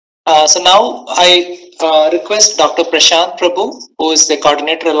So now I request Dr. Prashant Prabhu, who is the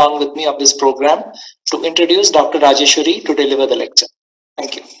coordinator along with me of this program, to introduce Dr. Rajeshwari to deliver the lecture.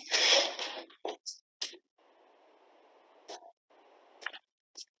 Thank you.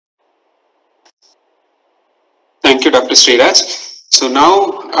 Thank you, Dr. Sriraj. So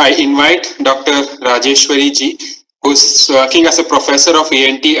now I invite Dr. Rajeshwari G, who's working as a professor of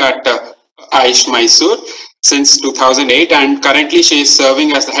ENT at AIISH Mysore since 2008, and currently she is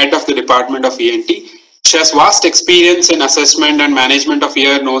serving as the head of the Department of ENT. She has vast experience in assessment and management of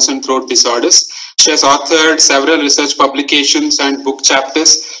ear, nose and throat disorders. She has authored several research publications and book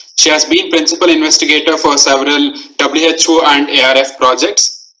chapters. She has been principal investigator for several WHO and ARF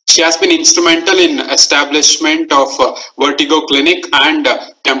projects. She has been instrumental in establishment of Vertigo Clinic and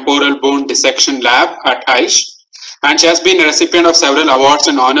Temporal Bone Dissection Lab at AIISH, and she has been a recipient of several awards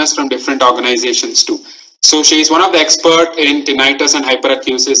and honors from different organizations too. So she is one of the experts in tinnitus and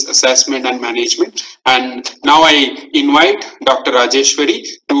hyperacusis assessment and management. And now I invite Dr. Rajeshwari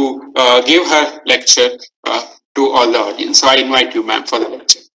to give her lecture to all the audience. So I invite you, ma'am, for the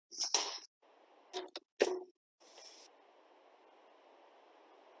lecture.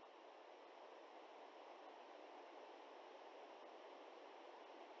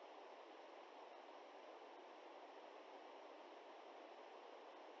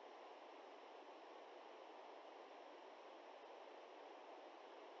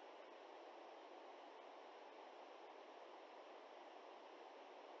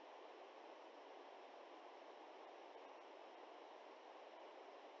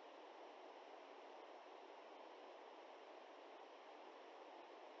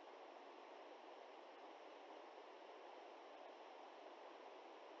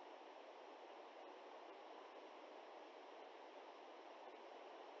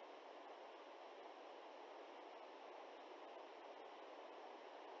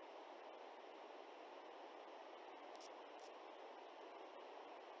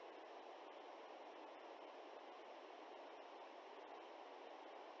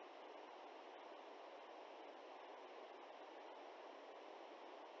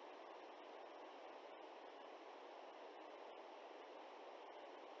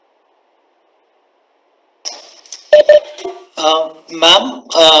 Ma'am,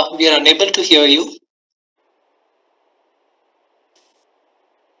 we are unable to hear you.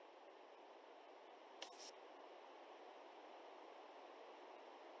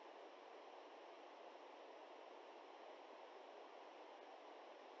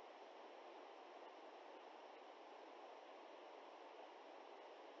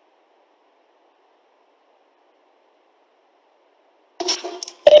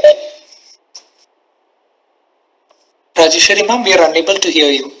 Rajeshwari ma'am, we are unable to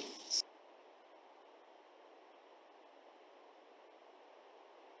hear you.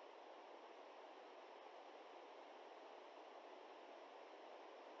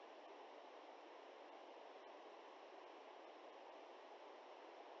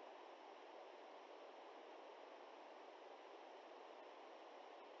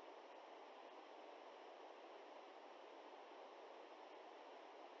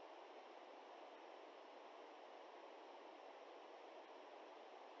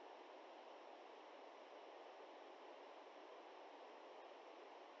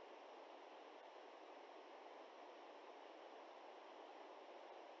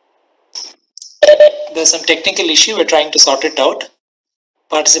 There's some technical issue. We're trying to sort it out.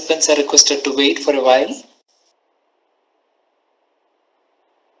 Participants are requested to wait for a while.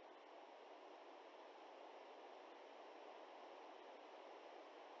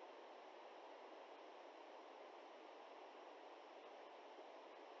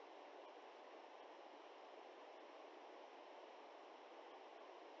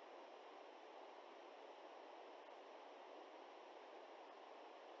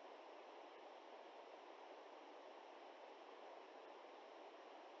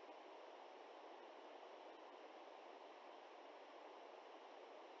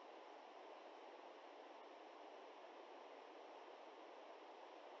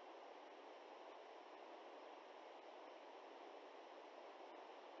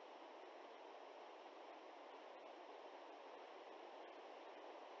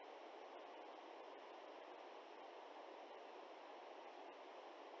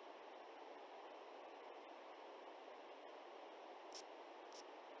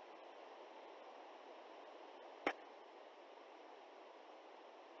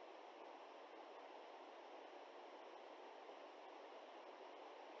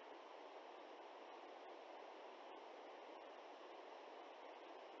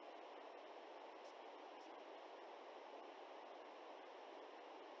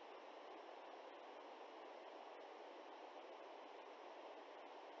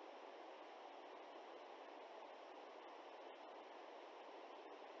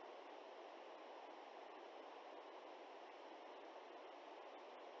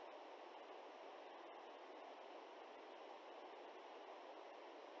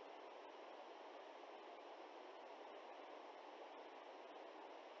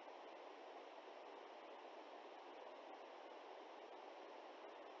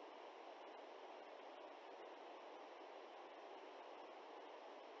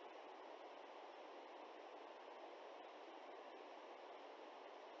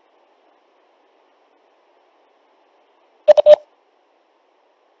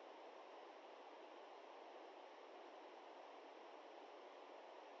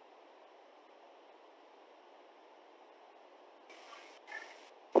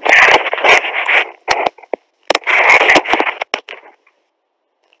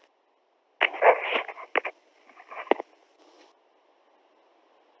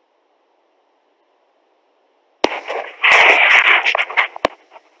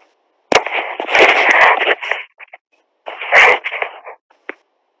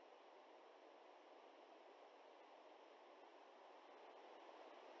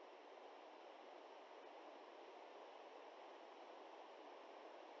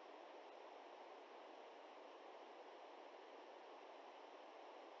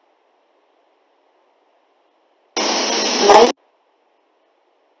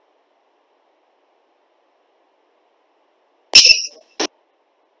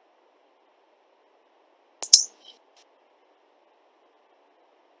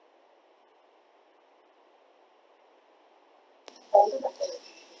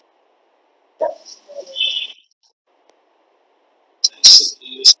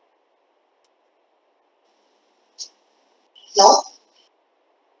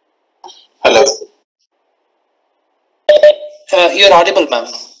 You're audible, ma'am.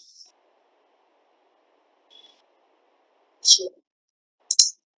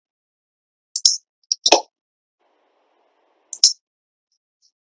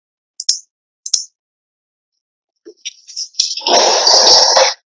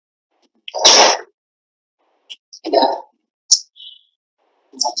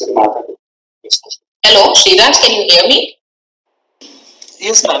 Hello, Sriraj, can you hear me?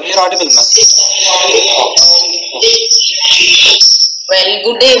 Yes, ma'am. You're audible, ma'am. Well,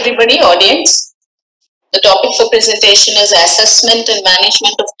 good day, everybody, audience. The topic for presentation is assessment and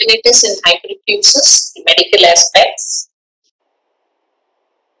management of tinnitus and hyperacusis, the medical aspects.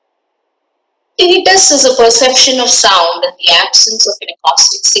 Tinnitus is a perception of sound in the absence of an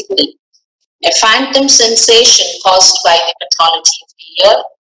acoustic signal, a phantom sensation caused by the pathology of the ear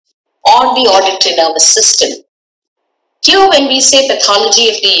or the auditory nervous system. Here, when we say pathology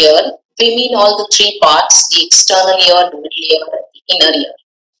of the ear, we mean all the three parts, the external ear, the middle ear, and the inner ear.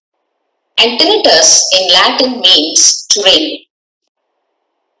 And tinnitus in Latin means to ring.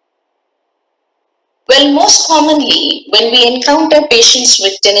 Well, most commonly, when we encounter patients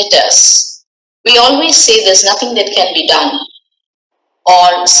with tinnitus, we always say there's nothing that can be done.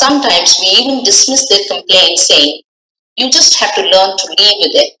 Or sometimes we even dismiss their complaint saying, you just have to learn to live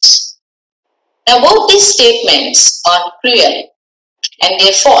with it. Now, both these statements are cruel and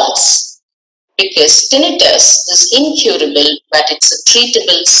they're false because tinnitus is incurable, but it's a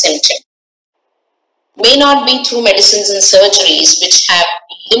treatable symptom. May not be through medicines and surgeries which have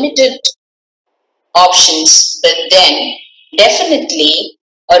limited options, but then definitely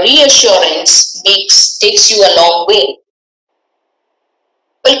a reassurance takes you a long way.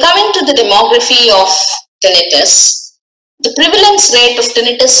 Well, coming to the demography of tinnitus, the prevalence rate of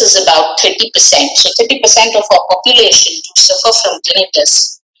tinnitus is about 30%. So 30% of our population do suffer from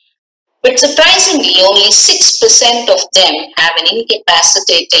tinnitus. But surprisingly, only 6% of them have an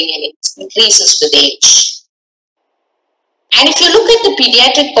incapacitating and it increases with age. And if you look at the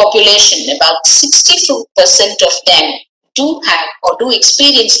pediatric population, about 64% of them do have or do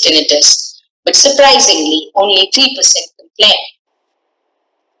experience tinnitus, but surprisingly, only 3% complain.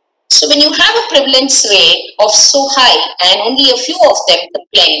 So when you have a prevalence rate of so high and only a few of them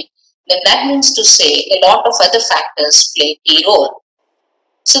complain, then that means to say a lot of other factors play a role.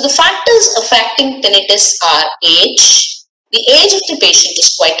 So the factors affecting tinnitus are age. The age of the patient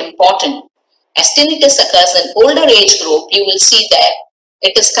is quite important. As tinnitus occurs in older age group, you will see that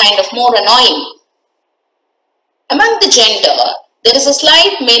it is kind of more annoying. Among the gender, there is a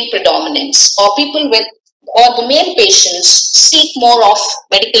slight male predominance, or the male patients seek more of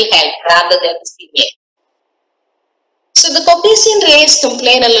medical help rather than the female. So the Caucasian race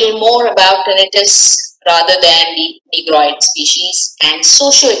complain a little more about tinnitus rather than the Negroid species, and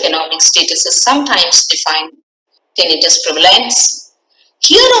socioeconomic status is sometimes defined tinnitus prevalence.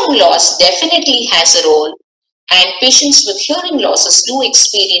 Hearing loss definitely has a role, and patients with hearing losses do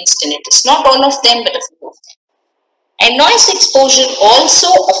experience tinnitus. Not all of them, but a few of them. And noise exposure also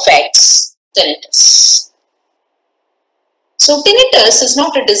affects tinnitus. So tinnitus is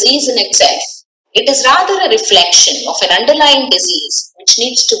not a disease in itself. It is rather a reflection of an underlying disease which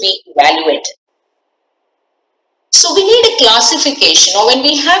needs to be evaluated. So we need a classification, or when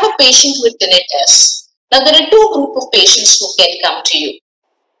we have a patient with tinnitus, now there are two groups of patients who can come to you.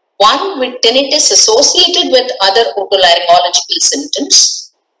 One with tinnitus associated with other otolaryngological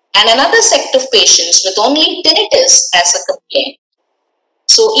symptoms, and another set of patients with only tinnitus as a complaint.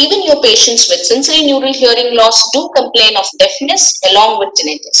 So even your patients with sensory neural hearing loss do complain of deafness along with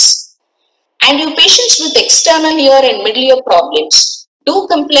tinnitus. And your patients with external ear and middle ear problems do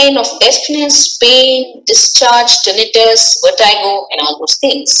complain of deafness, pain, discharge, tinnitus, vertigo, and all those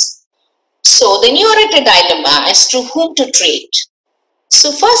things. So then you are at a dilemma as to whom to treat.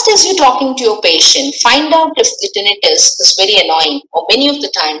 So first, as you're talking to your patient, find out if the tinnitus is very annoying, or many of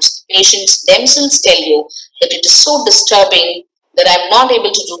the times the patients themselves tell you that it is so disturbing that I'm not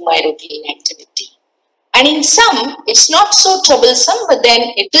able to do my routine activity. And in some, it's not so troublesome, but then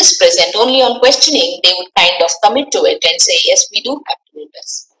it is present. Only on questioning, they would kind of commit to it and say, yes, we do have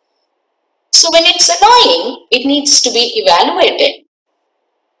tinnitus. So when it's annoying, it needs to be evaluated.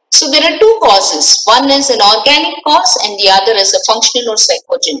 So there are two causes. One is an organic cause and the other is a functional or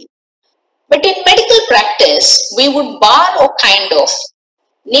psychogenic. But in medical practice, we would bar or kind of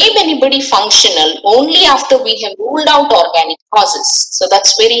name anybody functional only after we have ruled out organic causes. So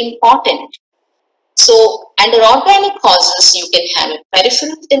that's very important. So under organic causes, you can have a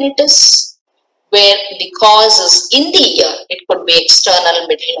peripheral tinnitus where the cause is in the ear. It could be external,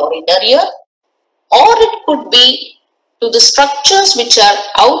 middle or inner ear, or it could be to the structures which are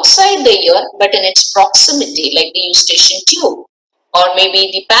outside the ear but in its proximity, like the eustachian tube, or maybe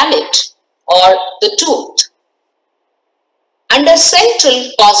the palate or the tooth. Under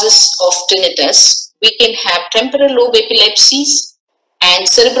central causes of tinnitus, we can have temporal lobe epilepsies and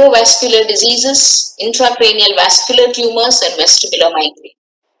cerebrovascular diseases, intracranial vascular tumors, and vestibular migraine.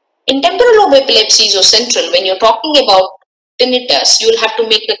 In temporal lobe epilepsies or central, when you're talking about tinnitus, you'll have to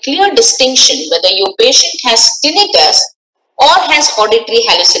make a clear distinction whether your patient has tinnitus or has auditory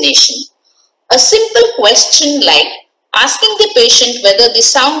hallucination. A simple question like asking the patient whether the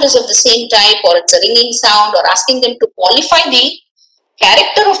sound is of the same type or it's a ringing sound, or asking them to qualify the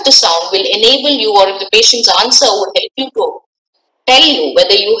character of the sound will enable you, or if the patient's answer would help you to tell you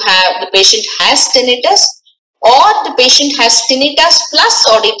whether the patient has tinnitus or the patient has tinnitus plus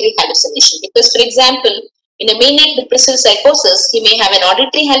auditory hallucination. Because, for example, in a maniac depressive psychosis, he may have an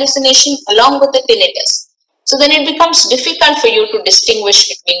auditory hallucination along with the tinnitus. So then it becomes difficult for you to distinguish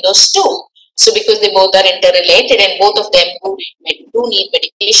between those two. So because they both are interrelated and both of them do need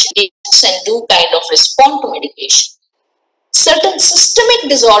medication and do kind of respond to medication. Certain systemic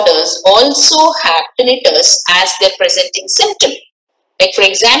disorders also have tinnitus as their presenting symptom. Like, for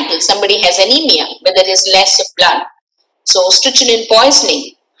example, somebody has anemia where there is less of blood. So strychnine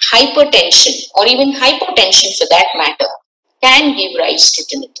poisoning, hypertension, or even hypotension for that matter, can give rise to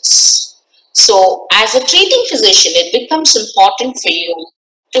tinnitus. So as a treating physician, it becomes important for you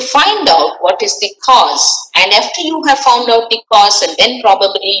to find out what is the cause, and after you have found out the cause, and then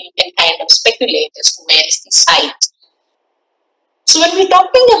probably you can kind of speculate as to where is the site. So when we're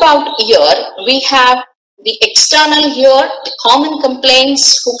talking about ear, we have the external ear, the common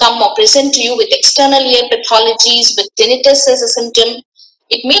complaints who come or present to you with external ear pathologies with tinnitus as a symptom.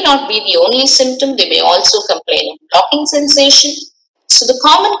 It may not be the only symptom. They may also complain of blocking sensation. So the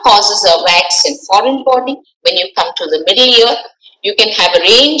common causes are wax and foreign body. When you come to the middle ear, you can have a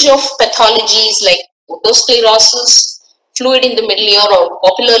range of pathologies like otosclerosis, fluid in the middle ear, or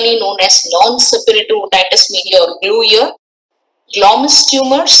popularly known as non-suppurative otitis media or glue ear, glomus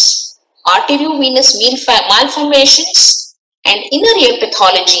tumors, arteriovenous malformations, and inner ear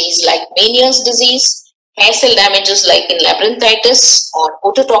pathologies like Meniere's disease, hair cell damages like in labyrinthitis, or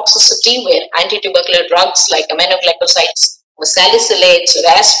ototoxicity where antitubercular drugs like aminoglycosides or salicylates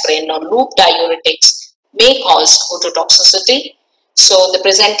or aspirin or loop diuretics may cause ototoxicity. So the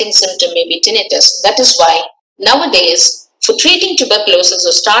presenting symptom may be tinnitus. That is why nowadays, for treating tuberculosis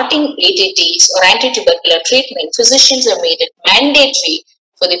or starting ATTs or antitubercular treatment, physicians have made it mandatory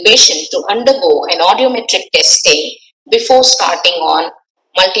for the patient to undergo an audiometric testing before starting on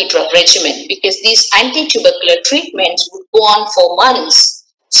multi-drug regimen, because these antitubercular treatments would go on for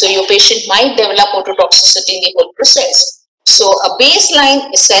months. So your patient might develop ototoxicity in the whole process. So a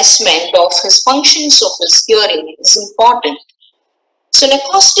baseline assessment of his functions of his hearing is important. So an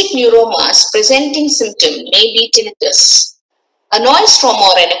acoustic neuromas presenting symptom may be tinnitus. A noise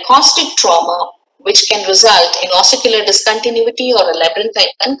trauma or an acoustic trauma which can result in ossicular discontinuity or a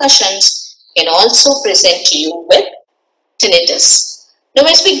labyrinthine concussions can also present to you with tinnitus. Now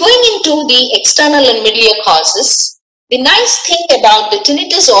as we're going into the external and middle ear causes, the nice thing about the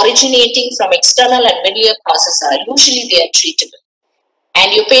tinnitus originating from external and middle ear causes are usually they are treatable.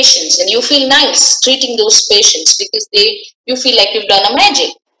 And your patients, and you feel nice treating those patients because you feel like you've done a magic.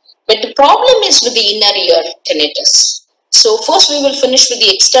 But the problem is with the inner ear tinnitus. So first we will finish with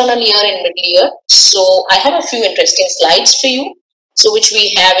the external ear and middle ear. So I have a few interesting slides for you, so which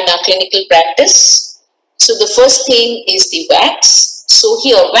we have in our clinical practice. So the first thing is the wax. So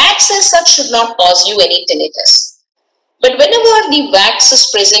here, wax as such should not cause you any tinnitus. But whenever the wax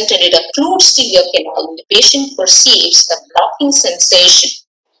is present and it occludes the ear canal, the patient perceives a blocking sensation.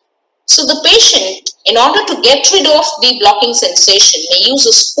 So the patient, in order to get rid of the blocking sensation, may use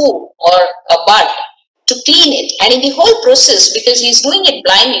a spoon or a bud to clean it. And in the whole process, because he's doing it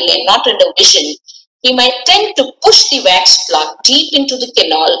blindly and not under vision, he might tend to push the wax plug deep into the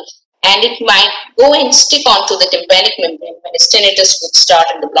canal, and it might go and stick onto the tympanic membrane when his tinnitus would start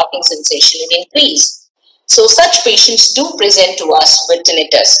and the blocking sensation would increase. So such patients do present to us with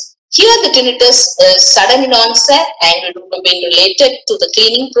tinnitus. Here the tinnitus is sudden in onset and it would be related to the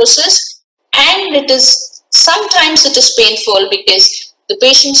cleaning process, and sometimes it is painful because the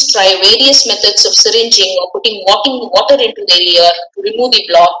patients try various methods of syringing or putting water into their ear to remove the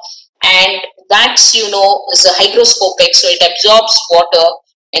block, and wax is a hygroscopic, so it absorbs water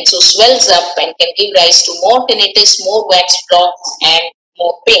and so swells up and can give rise to more tinnitus, more wax block and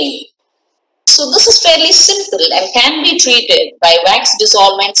more pain. So this is fairly simple and can be treated by wax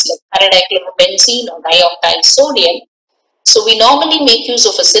dissolvents like paradichlorobenzene or dioctyl sodium. So we normally make use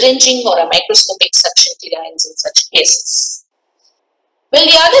of a syringing or a microscopic suction clearance in such cases. Well,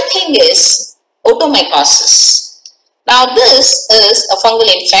 the other thing is otomycosis. Now this is a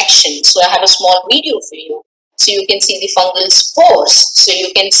fungal infection. So I have a small video for you. So you can see the fungal spores. So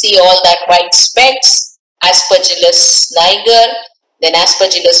you can see all that white specks, Aspergillus niger, then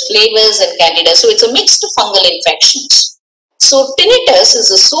Aspergillus flavus and Candida. So it's a mixed fungal infections. So tinnitus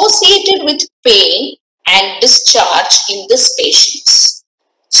is associated with pain and discharge in this patients.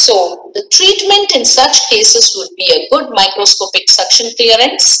 So the treatment in such cases would be a good microscopic suction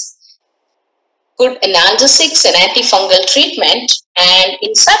clearance, good analgesics and antifungal treatment, and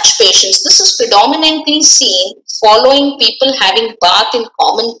in such patients this is predominantly seen following people having bath in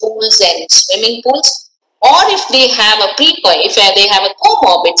common pools and swimming pools, or if they have a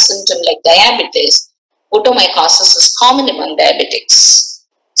comorbid symptom like diabetes. Otomycosis is common among diabetics.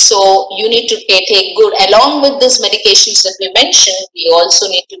 So you need to take good, along with these medications that we mentioned, we also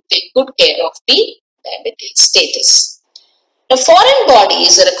need to take good care of the diabetes status. Now, foreign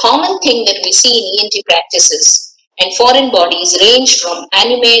bodies are a common thing that we see in ENT practices, and foreign bodies range from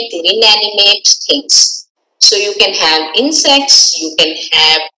animate to inanimate things. So you can have insects, you can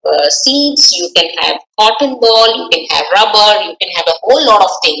have seeds, you can have cotton ball, you can have rubber, you can have a whole lot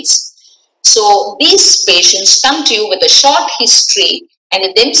of things. So these patients come to you with a short history and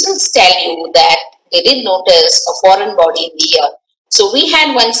they themselves tell you that they did notice a foreign body in the ear. So we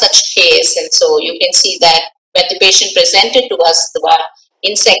had one such case, and so you can see that when the patient presented to us, the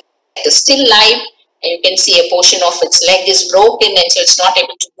insect is still live, and you can see a portion of its leg is broken, and so it's not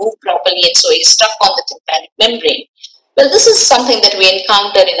able to move properly, and so it's stuck on the tympanic membrane. Well, this is something that we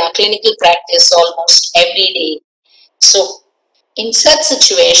encounter in our clinical practice almost every day. So in such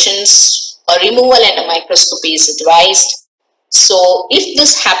situations, a removal and a microscopy is advised. So if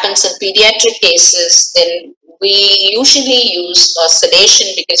this happens in pediatric cases, then we usually use sedation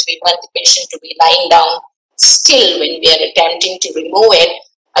because we want the patient to be lying down still when we are attempting to remove it.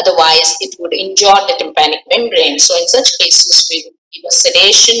 Otherwise, it would injure the tympanic membrane. So in such cases, we would give a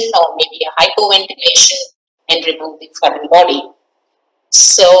sedation or maybe a hypoventilation and remove the foreign body.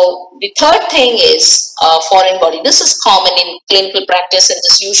 So the third thing is foreign body. This is common in clinical practice, and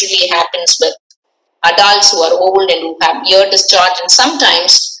this usually happens with adults who are old and who have ear discharge, and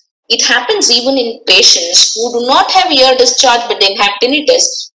sometimes it happens even in patients who do not have ear discharge but they have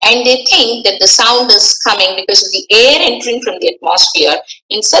tinnitus, and they think that the sound is coming because of the air entering from the atmosphere.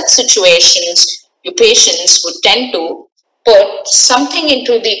 In such situations, your patients would tend to put something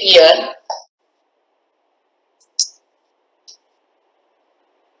into the ear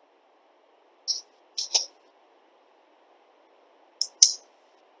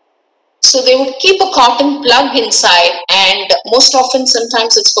So they would keep a cotton plug inside, and most often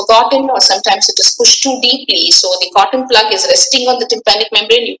sometimes it's forgotten or sometimes it is pushed too deeply. So the cotton plug is resting on the tympanic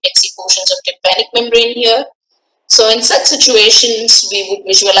membrane. You can see portions of tympanic membrane here. So in such situations, we would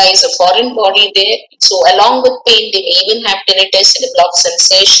visualize a foreign body there. So along with pain, they may even have tinnitus and a block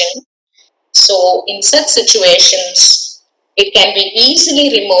sensation. So in such situations, it can be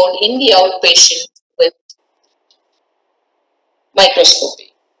easily removed in the outpatient with microscopy.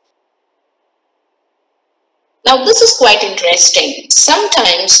 Now this is quite interesting.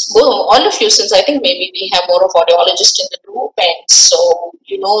 Sometimes, all of you, since I think maybe we have more of audiologists in the group, and so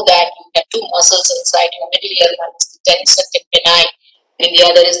you know that you have two muscles inside your middle ear. One is the tensor tympani and the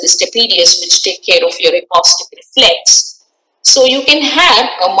other is the stapedius, which take care of your acoustic reflex. So you can have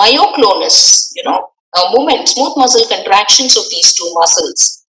a myoclonus, a movement, smooth muscle contractions of these two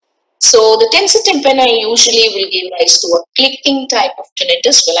muscles. So the tensor tympani usually will give rise to a clicking type of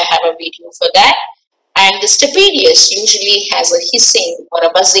tinnitus. Well, I have a video for that. And the stapedius usually has a hissing or a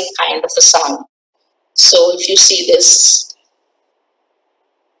buzzing kind of a sound. So if you see this,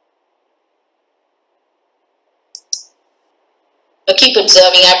 now keep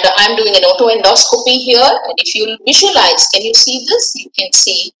observing. I'm doing an otoendoscopy here, and if you visualize, can you see this? You can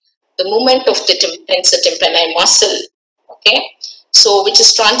see the movement of the tensor tympani muscle, okay? So which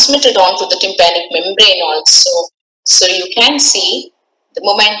is transmitted onto the tympanic membrane also. So you can see the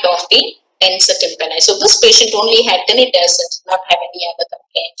movement of the tensor tympani. So this patient only had tinnitus and did not have any other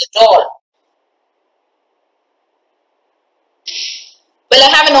complaint at all. Well, I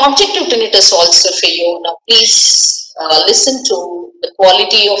have an objective tinnitus also for you. Now please listen to the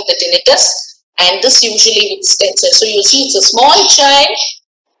quality of the tinnitus, and this usually with tensor. So you see it's a small child.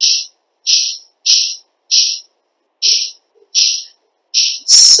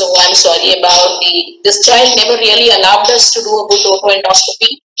 So I'm sorry about this child never really allowed us to do a good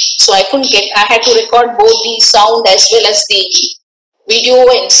otoendoscopy. So I had to record both the sound as well as the video,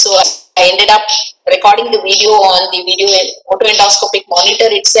 and so I ended up recording the video on the video autoendoscopic monitor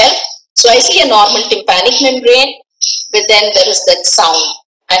itself. So I see a normal tympanic membrane, but then there is that sound.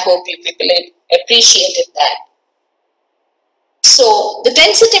 I hope you people appreciated that. So the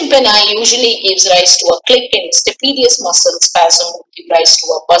tensor tympani usually gives rise to a click, and stapedius muscle spasm would give rise to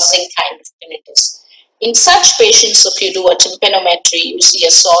a buzzing kind of tinnitus. In such patients, if you do a tympanometry, you see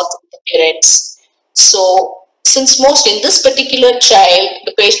a sawtooth appearance. So since most in this particular child,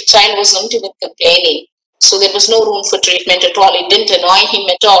 the child was not even complaining, so there was no room for treatment at all. It didn't annoy him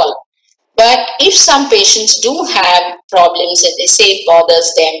at all. But if some patients do have problems and they say it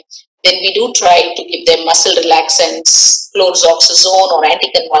bothers them, then we do try to give them muscle relaxants, chlorzoxazone or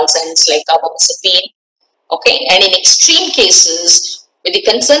anticonvulsants like carbamazepine. Okay, and in extreme cases, with the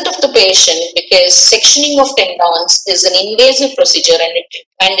consent of the patient, because sectioning of tendons is an invasive procedure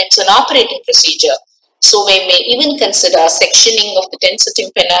and it's an operating procedure. So we may even consider sectioning of the tensor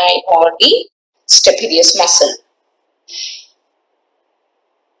tympani or the stapedius muscle.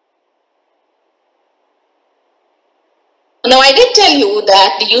 Now, I did tell you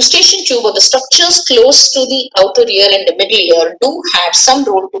that the eustachian tube or the structures close to the outer ear and the middle ear do have some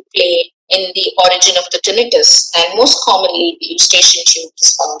role to play in the origin of the tinnitus, and most commonly the eustachian tube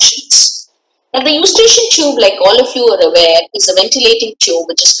dysfunctions. Now, the eustachian tube, like all of you are aware, is a ventilating tube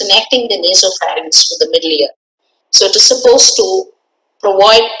which is connecting the nasopharynx to the middle ear. So it is supposed to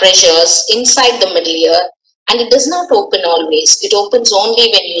provide pressures inside the middle ear, and it does not open always. It opens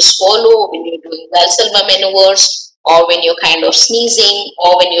only when you swallow, when you're doing Valsalva maneuvers, or when you're kind of sneezing,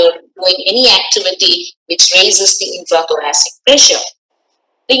 or when you're doing any activity which raises the intrathoracic pressure.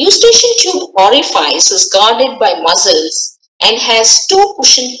 The eustachian tube orifice is guarded by muscles and has two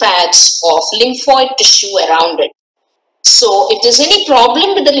cushion pads of lymphoid tissue around it. So if there's any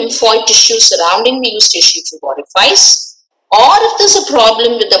problem with the lymphoid tissue surrounding the eustachian tube orifice, or if there's a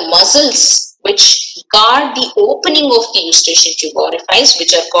problem with the muscles which guard the opening of the eustachian tube orifice,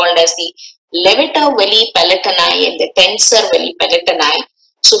 which are called as the levator veli palatini and the tensor veli palatini.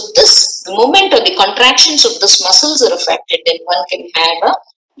 So the moment or the contractions of these muscles are affected, then one can have a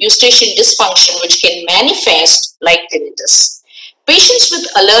eustachian dysfunction which can manifest like tinnitus. Patients with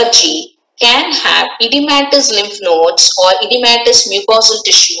allergy can have edematous lymph nodes or edematous mucosal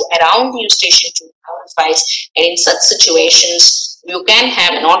tissue around the eustachian tube orifice, and in such situations you can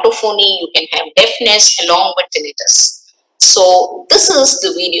have an autophony, you can have deafness along with tinnitus. So this is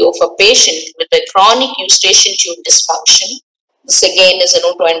the video of a patient with a chronic eustachian tube dysfunction. This again is an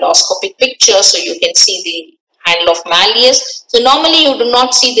autoendoscopic picture, so you can see the handle of malleus. So normally you do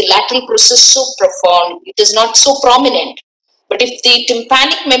not see the lateral process so profound, it is not so prominent. But if the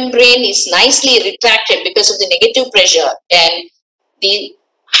tympanic membrane is nicely retracted because of the negative pressure, then the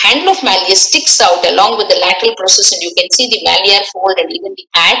handle of malleus sticks out along with the lateral process, and you can see the mallear fold and even the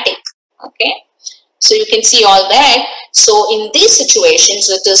attic. Okay. So you can see all that. So in these situations,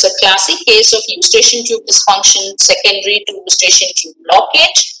 it is a classic case of eustachian tube dysfunction secondary to eustachian tube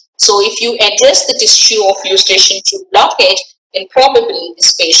blockage. So if you address the tissue of eustachian tube blockage, then probably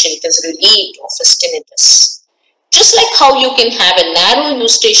this patient is relieved of his tinnitus. Just like how you can have a narrow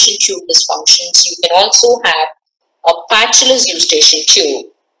eustachian tube dysfunctions, you can also have a patulous eustachian tube.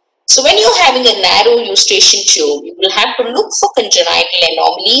 So when you're having a narrow eustachian tube, you will have to look for congenital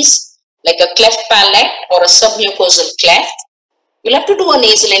anomalies like a cleft palate or a submucosal cleft. You'll have to do a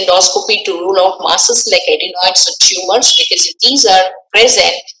nasal endoscopy to rule out masses like adenoids or tumors, because if these are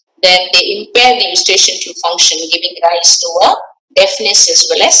present, then they impair the eustachian tube function, giving rise to a deafness as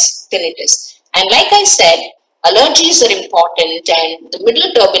well as tinnitus. And like I said, allergies are important, and the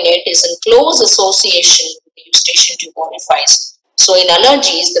middle turbinate is in close association with the eustachian tube orifice. So in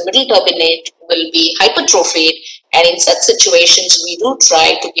allergies, the middle turbinate will be hypertrophied, and in such situations, we do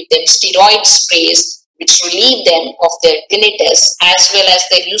try to give them steroid sprays which relieve them of their tinnitus, as well as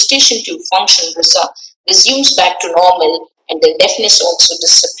their eustachian tube function resumes back to normal, and the deafness also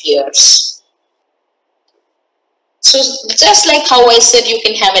disappears. So just like how I said, you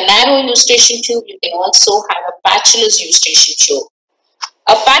can have a narrow eustachian tube, you can also have a patulous eustachian tube.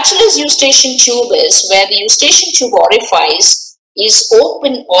 A patulous eustachian tube is where the eustachian tube orifice is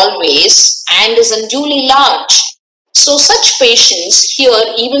open always and is unduly large. So such patients hear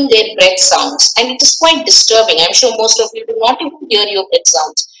even their breath sounds, and it is quite disturbing. I'm sure most of you do not even hear your breath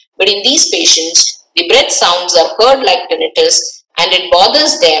sounds. But in these patients, the breath sounds are heard like tinnitus, and it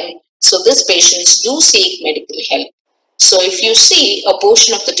bothers them. So these patients do seek medical help. So if you see a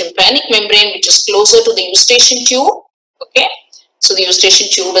portion of the tympanic membrane which is closer to the eustachian tube, okay, so the eustachian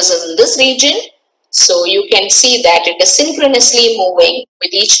tube is in this region. So you can see that it is synchronously moving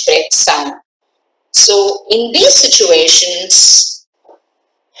with each breath sound. So in these situations,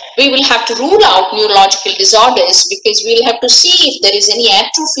 We will have to rule out neurological disorders because we will have to see if there is any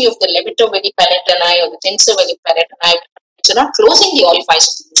atrophy of the levator palatini or the tensor palatini, which are not closing the orifice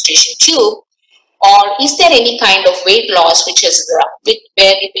of the eustachian tube, or is there any kind of weight loss where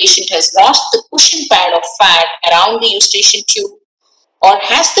the patient has lost the cushion pad of fat around the eustachian tube, or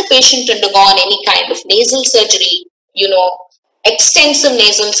has the patient undergone any kind of nasal surgery, extensive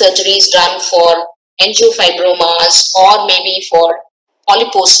nasal surgeries done for angiofibromas or maybe for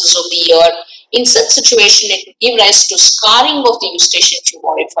polyposis of the ear. In such situation, it will give rise to scarring of the eustachian tube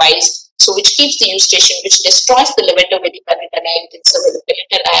orifice, so which keeps the eustachian, which destroys the levator palatini and tensor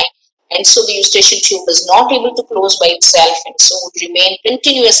palatini, and so the eustachian tube is not able to close by itself and so would remain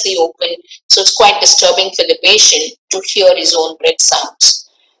continuously open. So it's quite disturbing for the patient to hear his own breath sounds.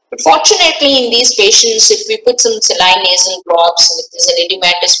 But fortunately, in these patients, if we put some saline nasal drops and if there's an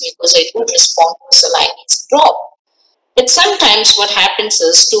edematous mucosa, it would respond to a saline nasal drop. But sometimes what happens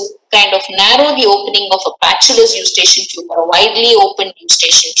is to kind of narrow the opening of a patulous eustachian tube or a widely open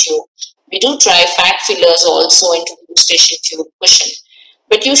eustachian tube, we do try fat fillers also into the eustachian tube cushion.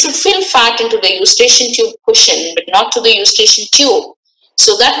 But you should fill fat into the eustachian tube cushion, but not to the eustachian tube.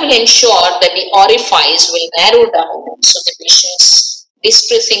 So that will ensure that the orifice will narrow down, so the patient's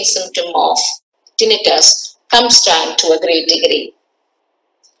distressing symptom of tinnitus comes down to a great degree.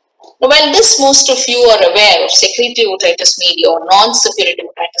 Now, while this, most of you are aware of secretory otitis media or non-suppurative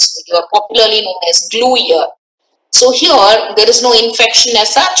otitis media, or popularly known as glue ear. So here, there is no infection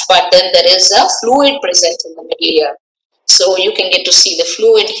as such, but then there is a fluid present in the middle ear. So you can get to see the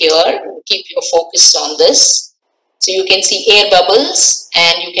fluid here. Keep your focus on this. So you can see air bubbles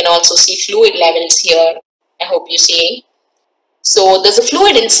and you can also see fluid levels here. I hope you see. So there's a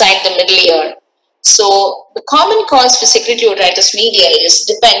fluid inside the middle ear. So the common cause for secretory otitis media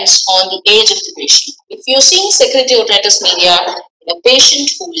depends on the age of the patient. If you're seeing secretory otitis media in a patient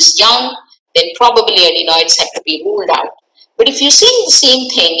who is young, then probably adenoids have to be ruled out. But if you're seeing the same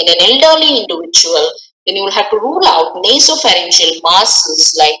thing in an elderly individual, then you will have to rule out nasopharyngeal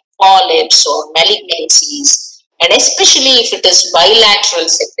masses like polyps or malignancies, and especially if it is bilateral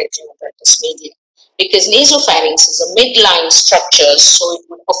secretory otitis media, because nasopharynx is a midline structure, so it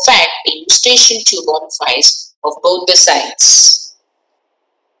would affect the eustachian tube orifice of both the sides.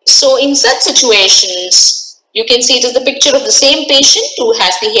 So in such situations, you can see it is the picture of the same patient who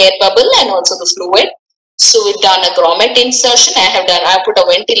has the hair bubble and also the fluid. So we've done a grommet insertion. I put a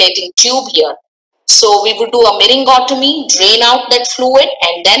ventilating tube here. So we would do a myringotomy, drain out that fluid,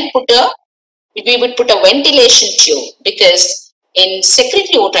 and then we would put a ventilation tube, because in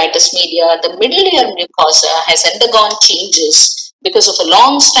secretory otitis media, the middle ear mucosa has undergone changes because of a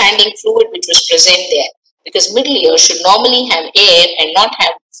long-standing fluid which was present there. Because middle ear should normally have air and not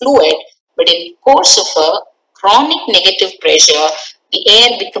have fluid, but in course of a chronic negative pressure, the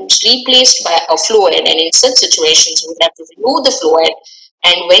air becomes replaced by a fluid, and in such situations, we have to remove the fluid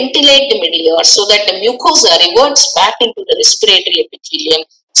and ventilate the middle ear so that the mucosa reverts back into the respiratory epithelium,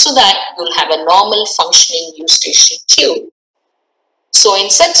 so that you'll have a normal functioning eustachian tube. So in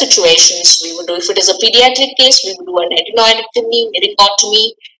such situations, we would do, if it is a pediatric case, we would do an adenoidectomy,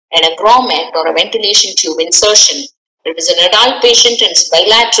 myringotomy, and a grommet or a ventilation tube insertion. If it is an adult patient and it's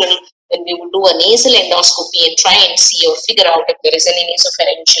bilateral, then we would do a nasal endoscopy and try and see or figure out if there is any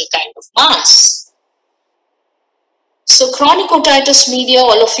nasopharyngeal kind of mass. So chronic otitis media,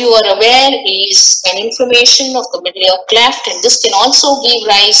 all of you are aware, is an inflammation of the middle ear cleft, and this can also give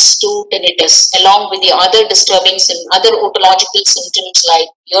rise to tinnitus along with the other disturbings and other otological symptoms like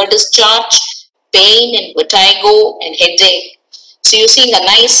ear discharge, pain and vertigo and headache. So you're seeing a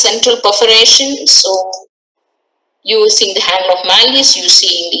nice central perforation. So you're seeing the handle of Malleus, you're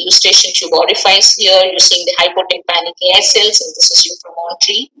seeing the eustachian tube orifice here, you're seeing the hypotympanic air cells, and this is your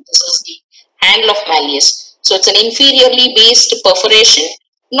promontory. This is the handle of Malleus. So it's an inferiorly based perforation,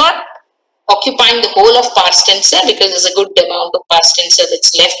 not occupying the whole of pars tensor, because there's a good amount of pars tensor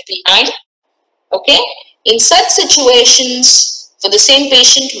that's left behind. Okay. In such situations, for the same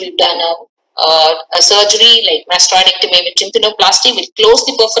patient, we've done a surgery like mastoidectomy with tympanoplasty. We'll close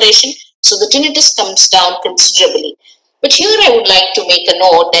the perforation, so the tinnitus comes down considerably. But here I would like to make a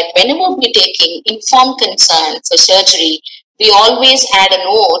note that whenever we're taking informed consent for surgery, we always add a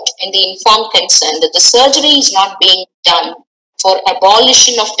note in the informed consent that the surgery is not being done for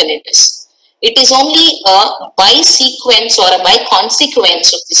abolition of tinnitus. It is only by sequence or by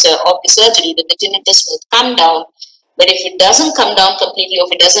consequence of the surgery that the tinnitus will come down. But if it doesn't come down completely, or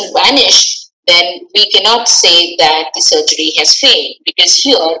if it doesn't vanish, then we cannot say that the surgery has failed, because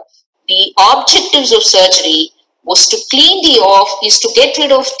here the objectives of surgery was to clean the off, is to get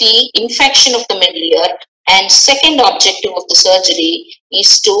rid of the infection of the middle ear, And second objective of the surgery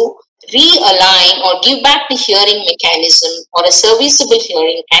is to realign or give back the hearing mechanism or a serviceable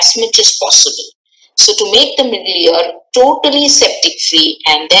hearing as much as possible. So to make the middle ear totally septic free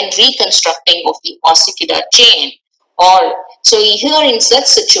and then reconstructing of the ossicular chain. Or so here in such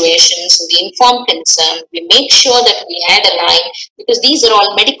situations, the informed consent, we make sure that we add a line, because these are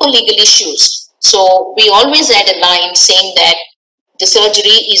all medical legal issues. So we always add a line saying that the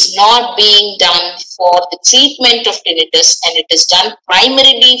surgery is not being done for the treatment of tinnitus, and it is done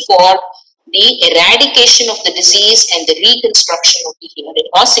primarily for the eradication of the disease and the reconstruction of the hearing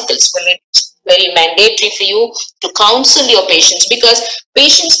ossicles. Well, it's very mandatory for you to counsel your patients, because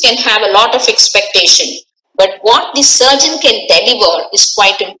patients can have a lot of expectation, but what the surgeon can deliver is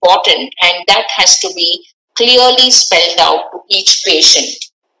quite important, and that has to be clearly spelled out to each patient.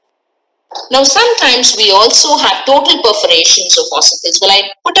 Now, sometimes we also have total perforations of ossicles. Well,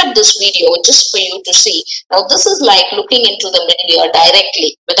 I put up this video just for you to see. Now, this is like looking into the middle ear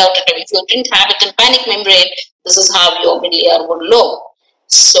directly without it. If you didn't have a tympanic membrane, this is how your middle ear would look.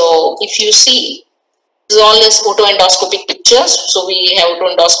 So, if you see, this is all this otoendoscopic pictures. So, we have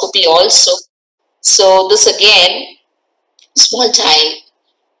otoendoscopy also. So, this again, small child.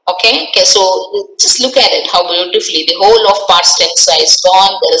 Okay, so just look at it, how beautifully the whole of pars tensa is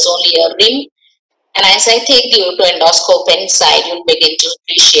gone. There is only a rim. And as I take the otoendoscope inside, you'll begin to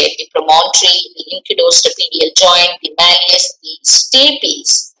appreciate the promontory, the incudostapedial joint, the malleus, the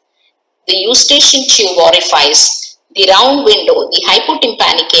stapes, the eustachian tube orifice, the round window, the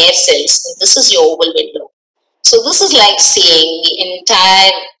hypotympanic air cells. And this is your oval window. So this is like seeing the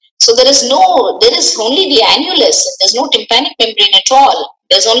entire. So there is only the annulus. There's no tympanic membrane at all.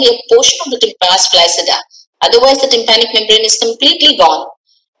 There's only a portion of the tympanis flaccida. Otherwise, the tympanic membrane is completely gone.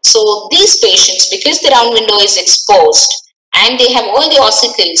 So these patients, because the round window is exposed and they have all the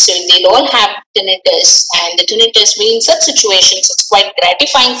ossicles, so they'll all have tinnitus. And the tinnitus, in such situations, it's quite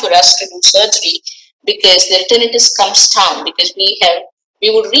gratifying for us to do surgery, because the tinnitus comes down, because we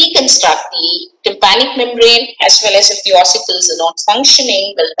would reconstruct the tympanic membrane, as well as if the ossicles are not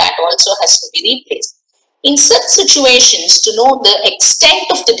functioning, well, that also has to be replaced. In such situations, to know the extent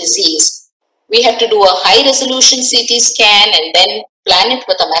of the disease, we have to do a high resolution CT scan and then plan it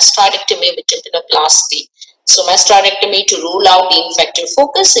with a mastoidectomy with tympanoplasty. So mastoidectomy to rule out the infective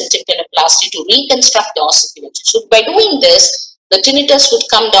focus, and tympanoplasty to reconstruct the ossiculature. So by doing this, the tinnitus would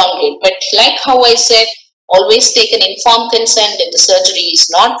come down great. But like how I said, always take an informed consent, and the surgery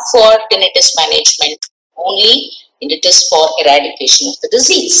is not for tinnitus management only, and it is for eradication of the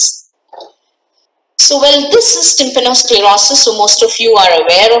disease. So, well, this is tympanosclerosis, so most of you are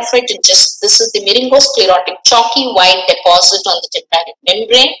aware of it. This is the myringosclerotic chalky white deposit on the tympanic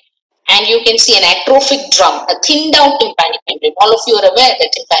membrane, and you can see an atrophic drum, a thinned out tympanic membrane. All of you are aware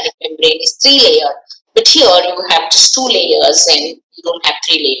that tympanic membrane is 3-layer, but here you have just 2 layers and you don't have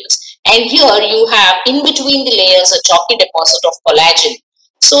 3 layers. And here you have in between the layers a chalky deposit of collagen.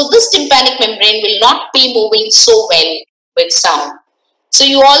 So this tympanic membrane will not be moving so well with sound. So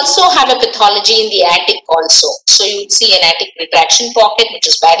you also have a pathology in the attic also. So you see an attic retraction pocket which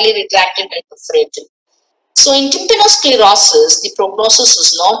is badly retracted and perforated. So in tympanosclerosis, the prognosis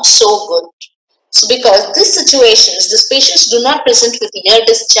is not so good. So because these situations, these patients do not present with ear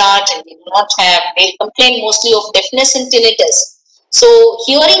discharge, and they complain mostly of deafness and tinnitus. So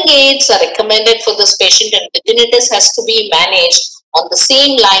hearing aids are recommended for this patient, and the tinnitus has to be managed on the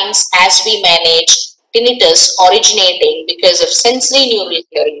same lines as we manage tinnitus originating because of sensory neural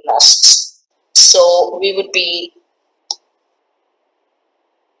hearing losses. So we would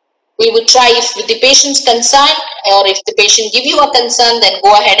try, if with the patient's consent, or if the patient give you a consent, then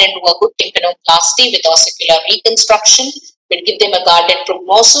go ahead and do a good tympanoplasty with ossicular reconstruction. We'll give them a guarded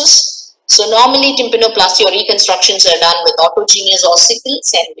prognosis. So normally tympanoplasty or reconstructions are done with autogenous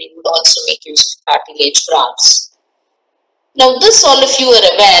ossicles, and we would also make use of cartilage grafts. Now, this all of you are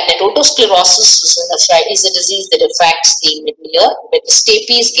aware that otosclerosis is a disease that affects the middle ear, where the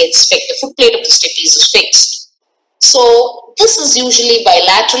stapes gets fixed, the footplate of the stapes is fixed. So, this is usually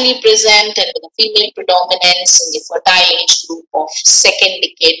bilaterally present and with a female predominance in the fertile age group of 2nd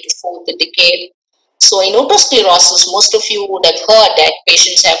decade to 4th decade. So, in otosclerosis, most of you would have heard that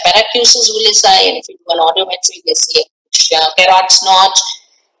patients have paracusis willisii, and if you do an audiometry, they see a Perrot's notch.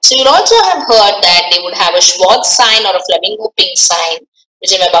 So you'll also have heard that they would have a Schwartz sign or a flamingo pink sign,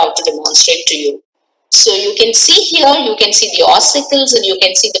 which I'm about to demonstrate to you. So you can see here, you can see the ossicles, and you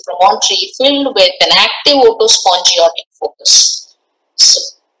can see the promontory filled with an active otospongiotic focus. So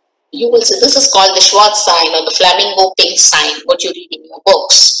you will see this is called the Schwartz sign or the flamingo pink sign, what you read in your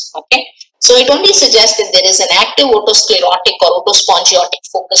books. Okay. So it only suggests that there is an active otosclerotic or otospongiotic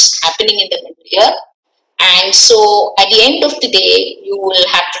focus happening in the middle ear. And so at the end of the day, you will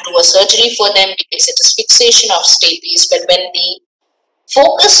have to do a surgery for them because it is fixation of stapes. But when the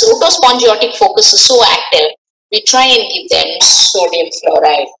focus, otospongiotic focus is so active, we try and give them sodium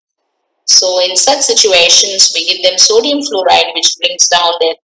fluoride. So in such situations, we give them sodium fluoride, which brings down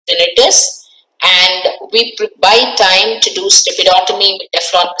their tinnitus, and we buy time to do stapedotomy with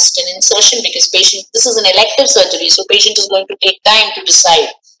Teflon piston insertion because this is an elective surgery, so patient is going to take time to decide.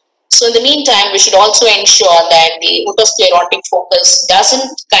 So in the meantime, we should also ensure that the otosclerotic focus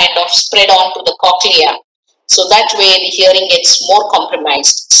doesn't kind of spread onto the cochlea. So that way the hearing gets more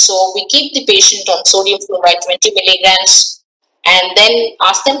compromised. So we keep the patient on sodium fluoride 20 milligrams and then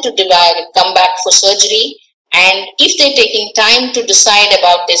ask them to divide and come back for surgery. And if they're taking time to decide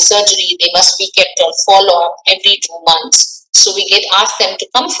about their surgery, they must be kept on follow-up every 2 months. So we ask them to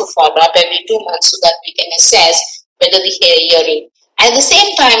come for follow-up every 2 months so that we can assess whether the hearing. At the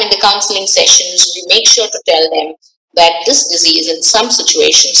same time, in the counseling sessions, we make sure to tell them that this disease in some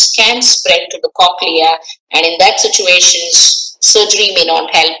situations can spread to the cochlea, and in that situations, surgery may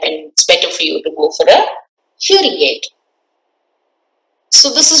not help and it's better for you to go for a hearing aid.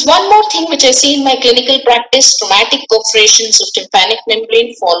 So this is one more thing which I see in my clinical practice, traumatic perforations of tympanic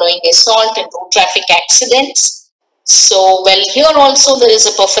membrane following assault and road traffic accidents. So, well, here also there is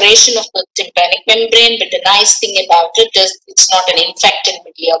a perforation of the tympanic membrane, but the nice thing about it is it's not an infected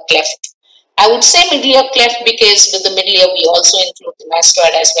middle ear cleft. I would say middle ear cleft because with the middle ear we also include the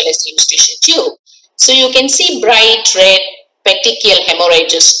mastoid as well as the eustachian tube. So you can see bright red petechial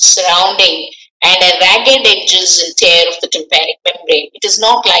hemorrhages surrounding and a ragged edges and tear of the tympanic membrane. It is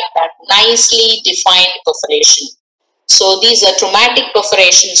not like that nicely defined perforation. So these are traumatic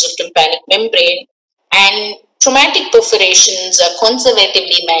perforations of tympanic membrane, and traumatic perforations are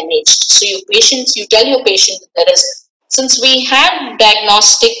conservatively managed. So you tell your patient that there is, since we have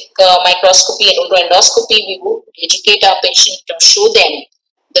diagnostic microscopy and otoendoscopy, we would educate our patient to show them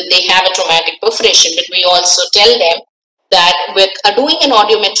that they have a traumatic perforation, but we also tell them that we're doing an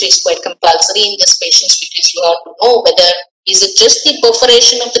audiometry is quite compulsory in these patients because you have to know whether is it just the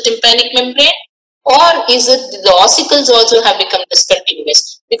perforation of the tympanic membrane or is it the ossicles also have become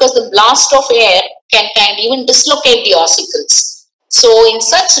discontinuous, because the blast of air can even dislocate the ossicles. So in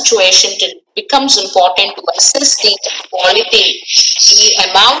such situation, it becomes important to assess the quality, the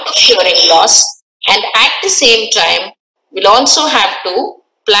amount of hearing loss, and at the same time, we'll also have to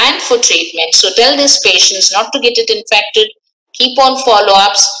plan for treatment. So tell these patients not to get it infected, keep on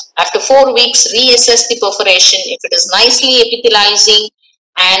follow-ups. After 4 weeks, reassess the perforation. If it is nicely epithelializing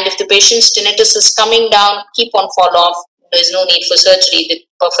and if the patient's tinnitus is coming down, keep on follow-up. There is no need for surgery. The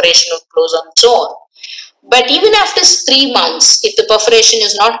perforation will close on its own. But even after 3 months, if the perforation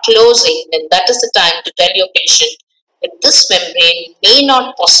is not closing, then that is the time to tell your patient that this membrane may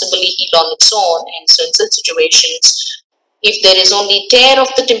not possibly heal on its own. And so in such situations, if there is only tear of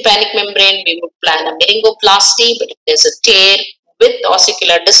the tympanic membrane, we would plan a meringoplasty. But if there's a tear with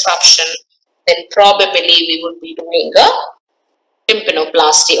ossicular disruption, then probably we would be doing a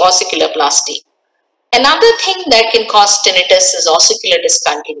tympanoplasty, ossiculoplasty. Another thing that can cause tinnitus is ossicular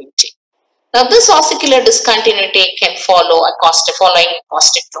discontinuity. Now, this ossicular discontinuity can follow following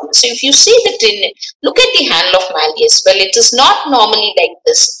acoustic trauma. So, if you see look at the handle of Malleus. Well, it is not normally like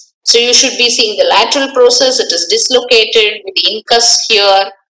this. So you should be seeing the lateral process. It is dislocated with the incus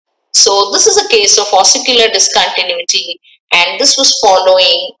here. So this is a case of ossicular discontinuity, and this was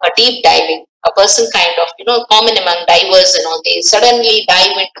following a deep diving. A person kind of, common among divers and all, they suddenly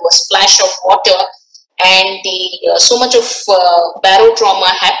dive into a splash of water, and so much of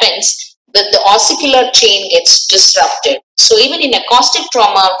barotrauma happens that the ossicular chain gets disrupted. So even in acoustic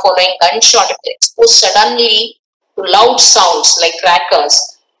trauma following gunshot, if they're exposed suddenly to loud sounds like crackers,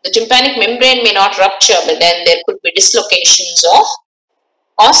 the tympanic membrane may not rupture, but then there could be dislocations of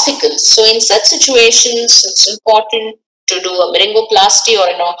ossicles. So in such situations, it's important to do a meringoplasty or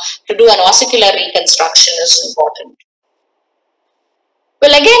to do an ossicular reconstruction is important.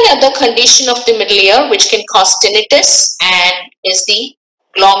 Well, again, another condition of the middle ear which can cause tinnitus and is the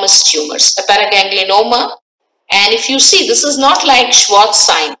glomus tumors, a paraganglionoma. And if you see, this is not like Schwartz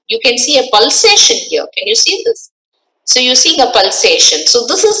sign. You can see a pulsation here. Can you see this? So you're seeing a pulsation. So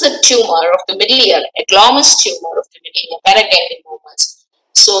this is a tumor of the middle ear, a glomus tumor of the middle ear, paragangliomas.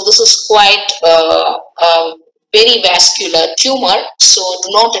 So this is quite a very vascular tumor. So do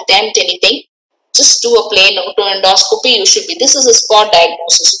not attempt anything. Just do a plain otoendoscopy. This is a spot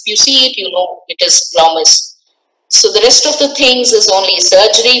diagnosis. If you see it, you know it is glomus. So the rest of the things is only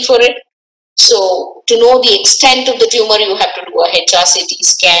surgery for it. So to know the extent of the tumor, you have to do a HRCT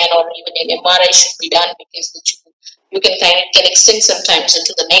scan, or even an MRI should be done, because the tumor, it can extend sometimes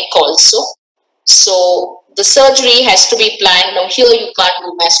into the neck also. So the surgery has to be planned. Now here you can't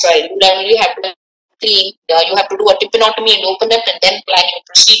do mastoid. You only have to clean. You have to do a tympanotomy and open up and then plan your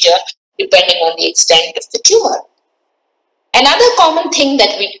procedure depending on the extent of the tumor. Another common thing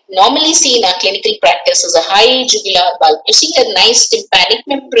that we normally see in our clinical practice is a high jugular bulb. You see a nice tympanic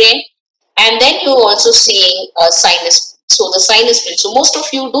membrane, and then you're also seeing a sinus. So the sinus field. So most of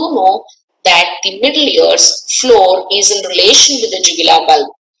you do know that the middle ear's floor is in relation with the jugular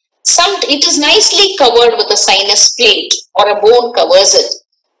bulb. It is nicely covered with a sinus plate or a bone covers it.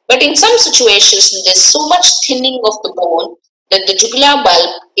 But in some situations, there's so much thinning of the bone that the jugular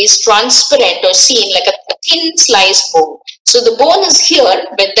bulb is transparent or seen like a thin sliced bone. So the bone is here,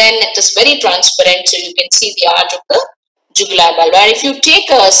 but then it is very transparent, so you can see the arch of the jugular bulb. And if you take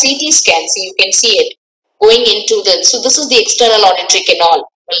a CT scan, so you can see it going into so this is the external auditory canal.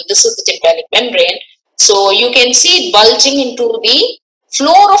 Well, this is the tympanic membrane. So you can see it bulging into the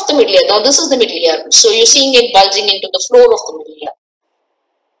floor of the middle ear. Now this is the middle ear. So you're seeing it bulging into the floor of the middle ear.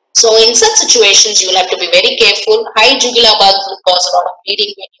 So in such situations, you will have to be very careful. High jugular bulbs will cause a lot of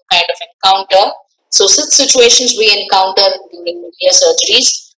bleeding when you kind of encounter. So such situations we encounter during middle ear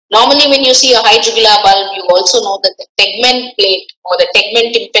surgeries. Normally when you see a high jugular bulb, you also know that the tegment plate or the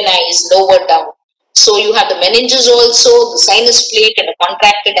tegment tympani is lower down. So you have the meninges also, the sinus plate and a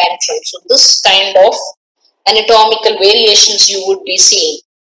contracted antrum. So this kind of anatomical variations you would be seeing.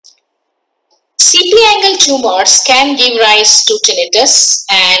 CP angle tumors can give rise to tinnitus,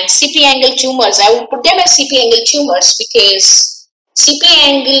 and CP angle tumors, I would put them as CP angle tumors because CP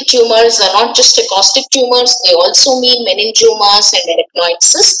angle tumors are not just acoustic tumors, they also mean meningiomas and arachnoid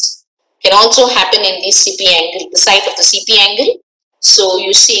cysts. Can also happen in the CP angle, the site of the CP angle. So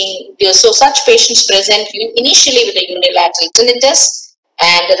you see, so such patients present initially with a unilateral tinnitus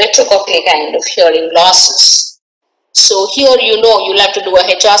and the retrocochlear kind of hearing losses. So here you'll have to do a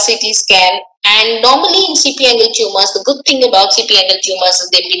HRCT scan, and normally in CP angle tumors, the good thing about CP angle tumors is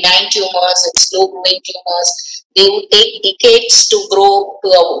they're benign tumors and slow growing tumors. They would take decades to grow to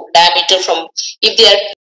a diameter from, if they are